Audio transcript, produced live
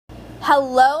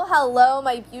Hello,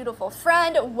 my beautiful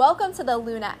friend. Welcome to the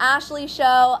Luna Ashley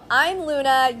Show. I'm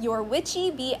Luna, your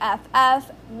witchy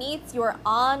BFF meets your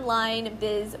online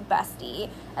biz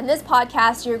bestie. And this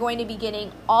podcast, you're going to be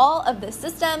getting all of the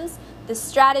systems, the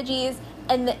strategies,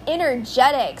 and the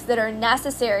energetics that are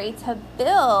necessary to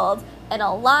build an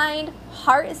aligned,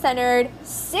 heart-centered,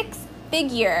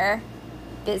 six-figure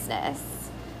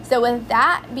business. So with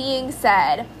that being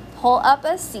said, pull up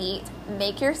a seat,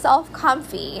 make yourself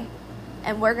comfy,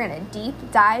 and we're going to deep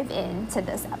dive into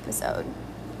this episode.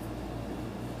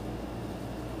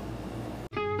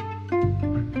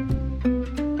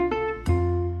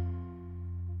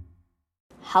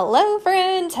 Hello,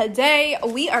 friend. Today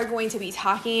we are going to be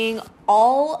talking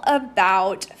all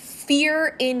about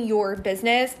fear in your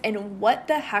business and what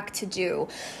the heck to do.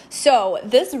 So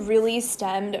this really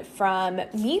stemmed from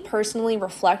me personally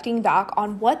reflecting back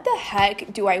on what the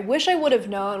heck do I wish I would have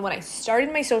known when I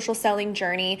started my social selling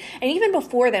journey. And even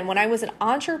before then, when I was an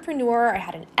entrepreneur, I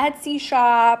had an Etsy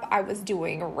shop, I was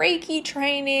doing Reiki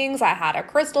trainings, I had a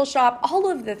crystal shop, all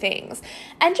of the things.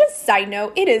 And just side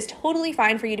note, it is totally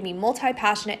fine for you to be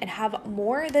multi-passionate and have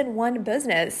more than one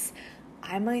business.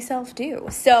 I myself do.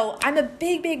 So I'm a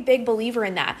big believer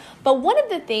in that. But one of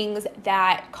the things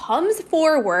that comes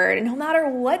forward, and no matter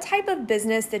what type of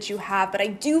business that you have, but I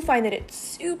do find that it's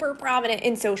super prominent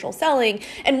in social selling.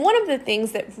 And one of the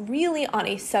things that really on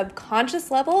a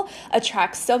subconscious level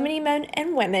attracts so many men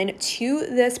and women to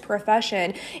this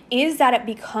profession is that it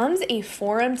becomes a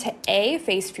forum to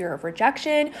face fear of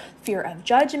rejection, fear of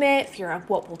judgment, fear of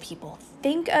what will people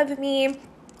think of me.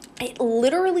 It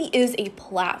literally is a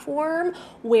platform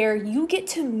where you get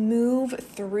to move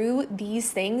through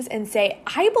these things and say,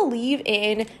 I believe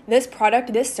in this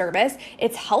product, this service.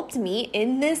 It's helped me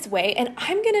in this way, and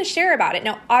I'm going to share about it.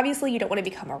 Now, obviously, you don't want to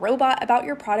become a robot about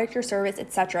your product, your service,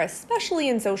 etc., especially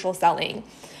in social selling.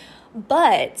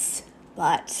 But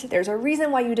there's a reason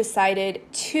why you decided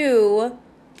to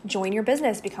join your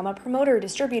business, become a promoter,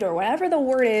 distributor, whatever the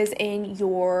word is in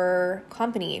your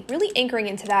company. Really anchoring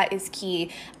into that is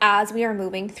key as we are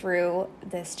moving through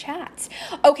this chat.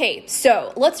 Okay,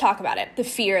 so let's talk about it. The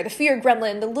fear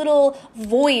gremlin, the little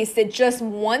voice that just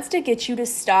wants to get you to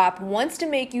stop, wants to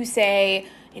make you say,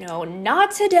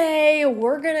 not today,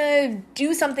 we're gonna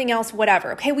do something else,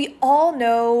 whatever. Okay, we all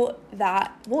know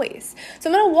that voice.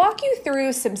 So I'm gonna walk you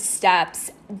through some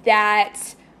steps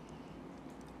that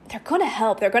they're going to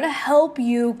help. They're going to help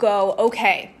you go,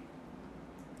 okay,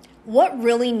 what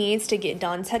really needs to get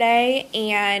done today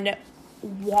and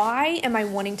why am I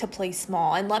wanting to play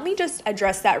small? And let me just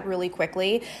address that really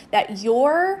quickly, that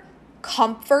your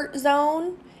comfort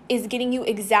zone is getting you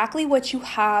exactly what you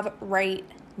have right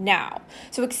now.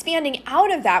 So expanding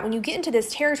out of that, when you get into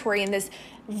this territory and this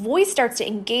voice starts to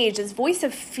engage, this voice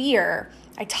of fear,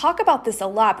 I talk about this a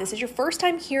lot. This is your first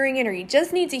time hearing it or you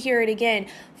just need to hear it again.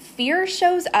 Fear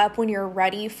shows up when you're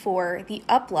ready for the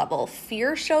up level.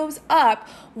 Fear shows up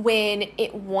when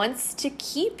it wants to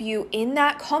keep you in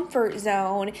that comfort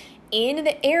zone, in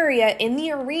the area, in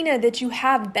the arena that you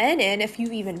have been in, if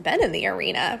you've even been in the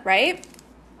arena, right?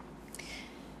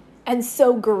 And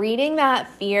so greeting that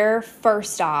fear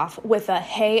first off with a,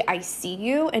 hey, I see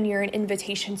you, and you're an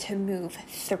invitation to move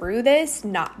through this,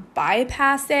 not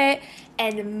bypass it,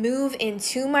 and move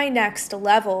into my next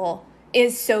level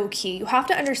is so key. You have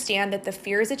to understand that the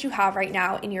fears that you have right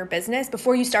now in your business,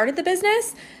 before you started the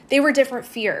business, they were different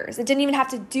fears. It didn't even have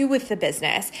to do with the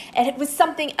business, and it was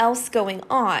something else going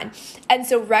on. And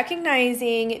so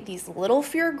recognizing these little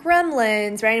fear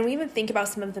gremlins, right? And we even think about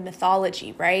some of the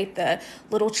mythology, right? The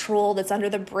little troll that's under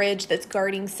the bridge that's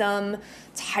guarding some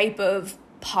type of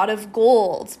pot of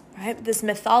gold, right? This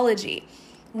mythology.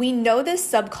 We know this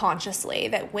subconsciously,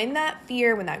 that when that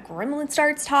gremlin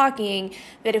starts talking,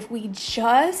 that if we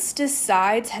just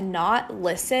decide to not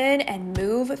listen and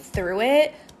move through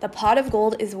it, the pot of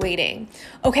gold is waiting.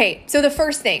 Okay, so the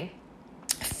first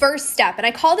step, and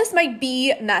I call this my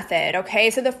B method, okay?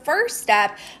 So the first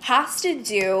step has to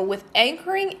do with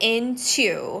anchoring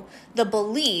into the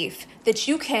belief that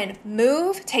you can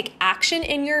move, take action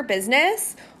in your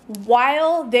business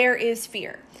while there is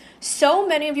fear. So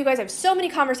many of you guys have so many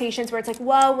conversations where it's like,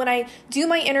 well, when I do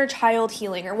my inner child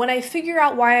healing, or when I figure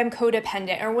out why I'm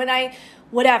codependent, or when I,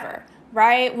 whatever,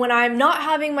 right? When I'm not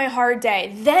having my hard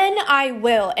day, then I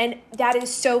will. And that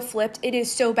is so flipped. It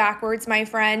is so backwards, my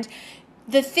friend.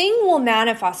 The thing will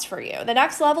manifest for you. The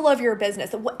next level of your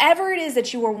business, whatever it is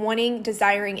that you are wanting,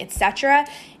 desiring, etc.,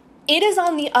 it is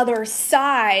on the other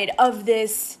side of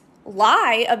this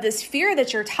lie of this fear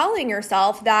that you're telling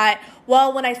yourself that,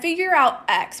 well, when I figure out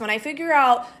X, when I figure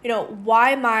out,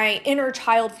 why my inner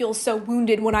child feels so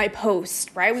wounded when I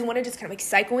post, right? We want to just kind of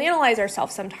psychoanalyze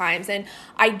ourselves sometimes. And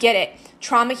I get it.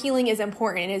 Trauma healing is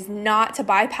important. It is not to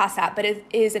bypass that, but it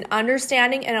is an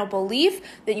understanding and a belief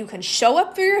that you can show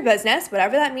up for your business,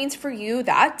 whatever that means for you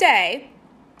that day.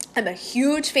 I'm a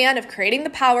huge fan of creating the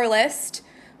power list.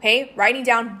 Okay, writing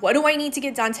down, what do I need to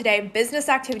get done today? Business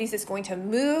activities is going to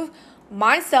move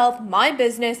myself, my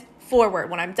business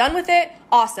forward. When I'm done with it,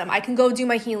 awesome. I can go do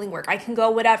my healing work. I can go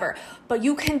whatever. But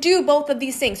you can do both of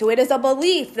these things. So it is a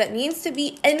belief that needs to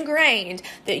be ingrained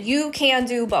that you can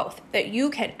do both, that you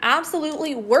can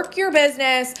absolutely work your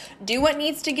business, do what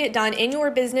needs to get done in your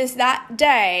business that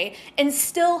day, and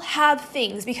still have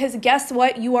things. Because guess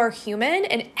what? You are human,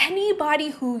 and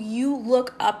anybody who you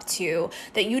look up to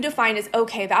that you define as,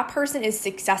 okay, that person is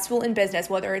successful in business,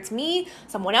 whether it's me,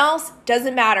 someone else,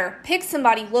 doesn't matter. Pick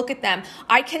somebody, look at them.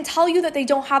 I can tell you that they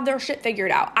don't have their shit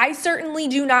figured out. I certainly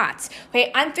do not.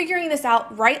 Okay, I'm figuring this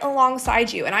out right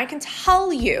alongside you, and I can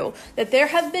tell you that there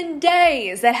have been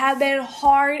days that have been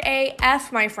hard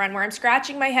AF, my friend, where I'm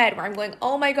scratching my head, where I'm going,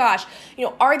 oh my gosh,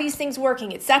 are these things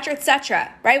working,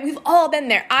 etc., right? We've all been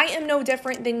there. I am no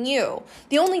different than you.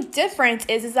 The only difference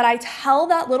is that I tell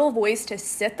that little voice to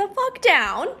sit the fuck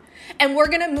down, and we're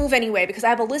going to move anyway, because I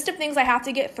have a list of things I have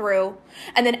to get through.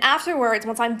 And then afterwards,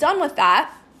 once I'm done with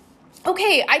that,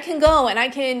 okay, I can go and I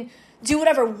can do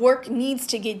whatever work needs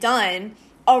to get done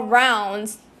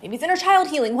around, maybe it's inner child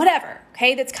healing, whatever,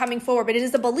 okay, that's coming forward. But it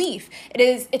is a belief.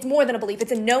 It's more than a belief.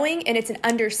 It's a knowing and it's an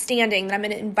understanding that I'm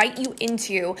going to invite you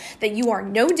into, that you are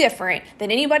no different than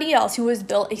anybody else who has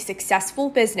built a successful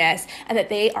business, and that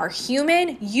they are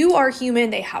human. You are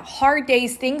human. They have hard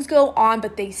days. Things go on,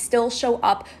 but they still show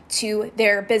up to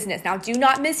their business. Now, do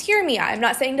not mishear me. I'm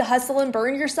not saying to hustle and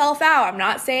burn yourself out. I'm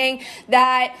not saying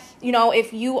that,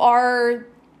 if you are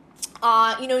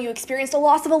you experienced a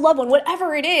loss of a loved one,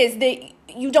 whatever it is, that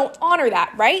you don't honor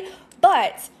that, right?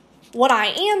 But what I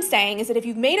am saying is that if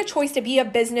you've made a choice to be a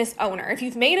business owner, if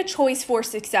you've made a choice for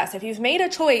success, if you've made a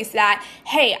choice that,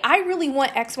 hey, I really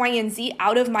want X, Y, and Z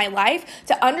out of my life,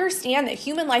 to understand that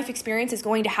human life experience is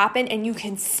going to happen and you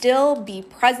can still be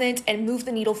present and move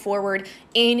the needle forward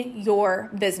in your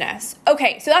business.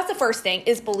 Okay, so that's the first thing,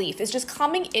 is belief, is just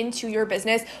coming into your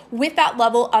business with that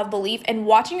level of belief and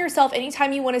watching yourself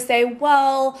anytime you want to say,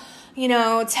 well,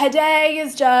 today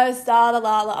is just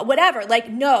whatever. Like,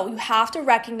 no, you have to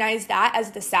recognize that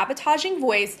as the sabotaging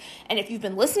voice. And if you've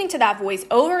been listening to that voice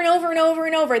over and over and over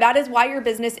and over, that is why your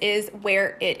business is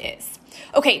where it is.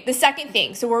 Okay, the second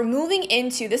thing. So we're moving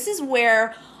into, this is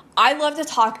where I love to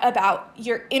talk about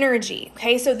your energy.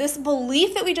 Okay, so this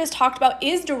belief that we just talked about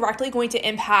is directly going to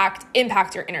impact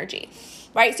your energy.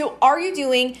 Right? So are you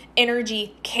doing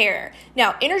energy care?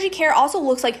 Now, energy care also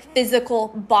looks like physical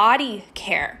body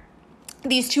care.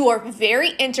 These two are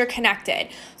very interconnected.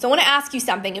 So I want to ask you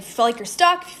something. If you feel like you're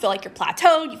stuck, if you feel like you're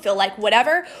plateaued, you feel like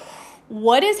whatever,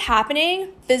 what is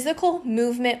happening physical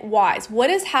movement wise? What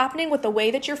is happening with the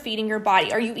way that you're feeding your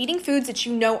body? Are you eating foods that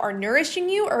you know are nourishing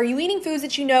you, or are you eating foods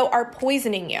that you know are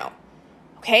poisoning you?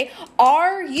 Okay.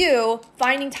 Are you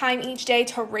finding time each day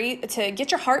to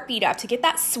get your heartbeat up, to get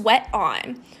that sweat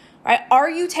on, right? Are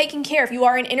you taking care? If you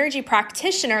are an energy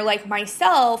practitioner like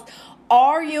myself,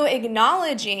 are you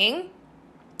acknowledging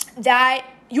that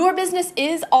your business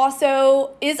is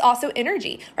also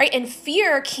energy, right? And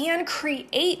fear can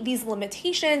create these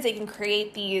limitations. It can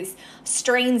create these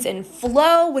strains in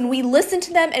flow when we listen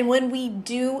to them and when we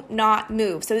do not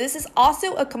move. So this is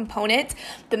also a component.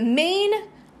 The main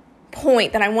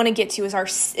point that I want to get to is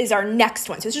our next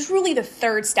one. So this is really the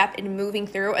third step in moving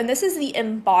through, and this is the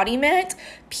embodiment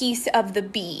piece of the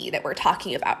B that we're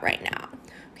talking about right now.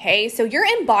 Okay, so your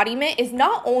embodiment is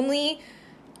not only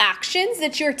actions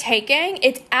that you're taking,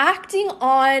 it's acting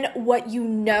on what you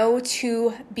know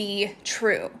to be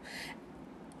true.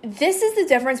 This is the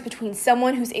difference between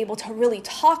someone who's able to really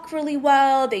talk really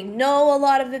well, they know a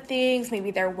lot of the things,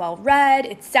 maybe they're well read,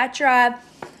 etc.,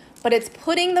 but it's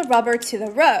putting the rubber to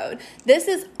the road. This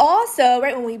is also,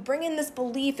 right, when we bring in this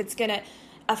belief, it's going to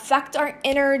affect our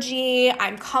energy.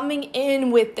 I'm coming in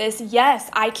with this,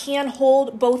 yes, I can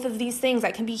hold both of these things.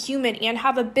 I can be human and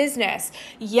have a business.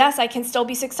 Yes, I can still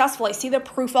be successful. I see the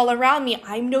proof all around me.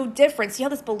 I'm no different. See how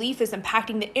this belief is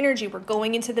impacting the energy we're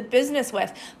going into the business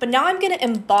with. But now I'm going to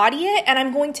embody it and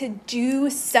I'm going to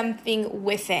do something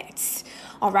with it.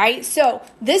 All right, so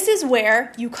this is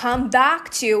where you come back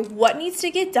to what needs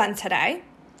to get done today.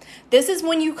 This is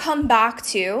when you come back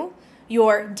to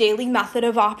your daily method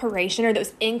of operation, or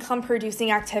those income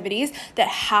producing activities that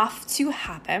have to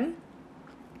happen.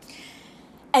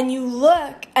 and you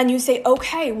look and you say,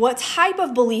 okay, what type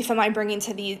of belief am I bringing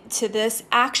to this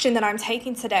action that I'm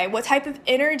taking today? What type of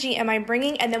energy am I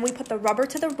bringing? And then we put the rubber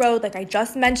to the road, like I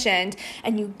just mentioned,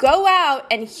 and you go out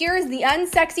and here's the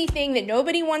unsexy thing that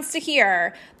nobody wants to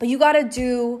hear, but you got to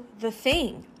do the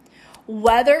thing.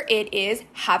 Whether it is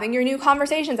having your new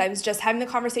conversations. I was just having the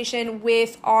conversation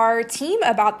with our team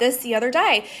about this the other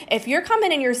day. If you're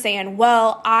coming and you're saying,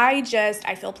 well, I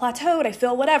feel plateaued, I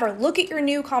feel whatever, look at your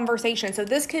new conversation. So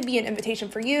this could be an invitation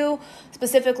for you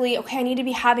specifically. Okay, I need to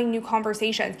be having new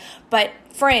conversations. But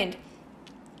friend,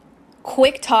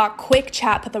 quick talk, quick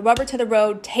chat, put the rubber to the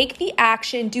road, take the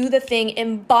action, do the thing,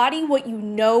 embody what you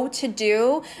know to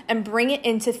do, and bring it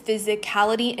into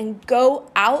physicality and go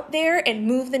out there and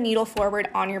move the needle forward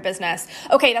on your business.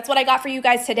 Okay, that's what I got for you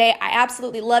guys today. I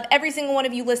absolutely love every single one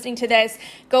of you listening to this.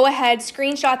 Go ahead,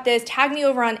 screenshot this, tag me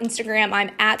over on Instagram. I'm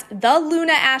at the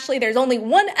Luna Ashley. There's only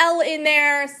one L in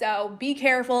there, so be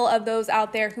careful of those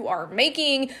out there who are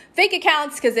making fake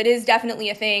accounts because it is definitely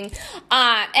a thing.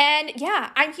 And yeah,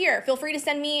 I'm here. Feel free to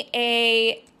send me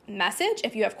a message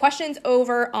if you have questions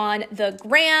over on the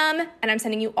gram, and I'm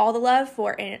sending you all the love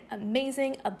for an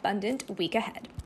amazing, abundant week ahead.